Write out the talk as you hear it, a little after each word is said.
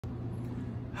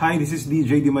Hi, this is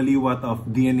DJ Dimaliwat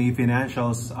of DNA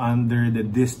Financials under the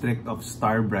District of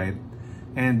Starbright.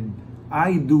 And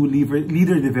I do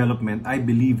leader development. I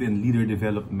believe in leader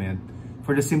development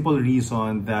for the simple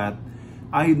reason that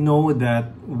I know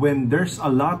that when there's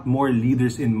a lot more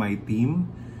leaders in my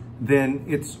team, then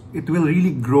it will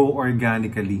really grow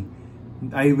organically.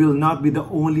 I will not be the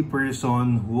only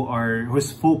person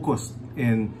who's focused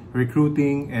in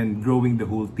recruiting and growing the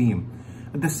whole team.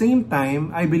 At the same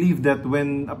time, I believe that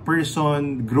when a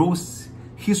person grows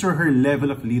his or her level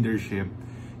of leadership,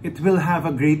 it will have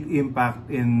a great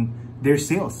impact in their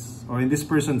sales or in this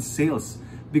person's sales.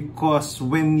 Because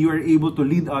when you are able to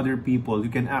lead other people,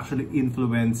 you can actually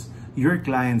influence your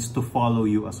clients to follow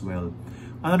you as well.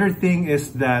 Another thing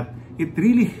is that it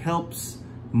really helps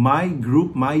my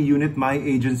group, my unit, my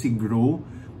agency grow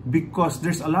because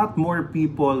there's a lot more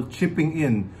people chipping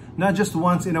in. Not just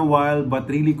once in a while, but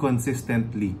really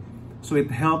consistently. So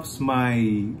it helps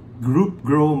my group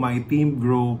grow, my team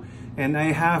grow, and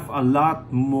I have a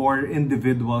lot more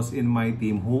individuals in my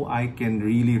team who I can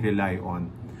really rely on.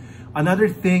 Another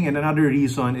thing and another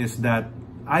reason is that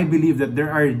I believe that there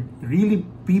are really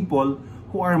people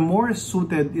who are more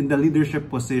suited in the leadership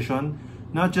position,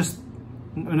 not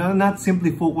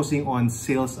simply focusing on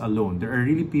sales alone. There are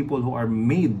really people who are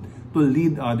made to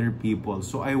lead other people.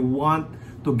 So I want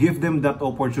to give them that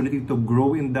opportunity to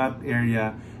grow in that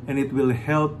area, and it will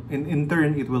help, and in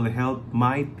turn, it will help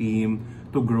my team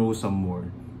to grow some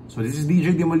more. So this is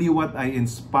DJ Dimaliwat. I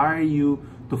inspire you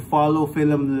to follow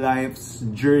Philam Life's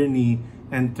journey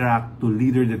and track to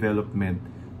leader development,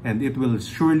 and it will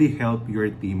surely help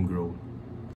your team grow.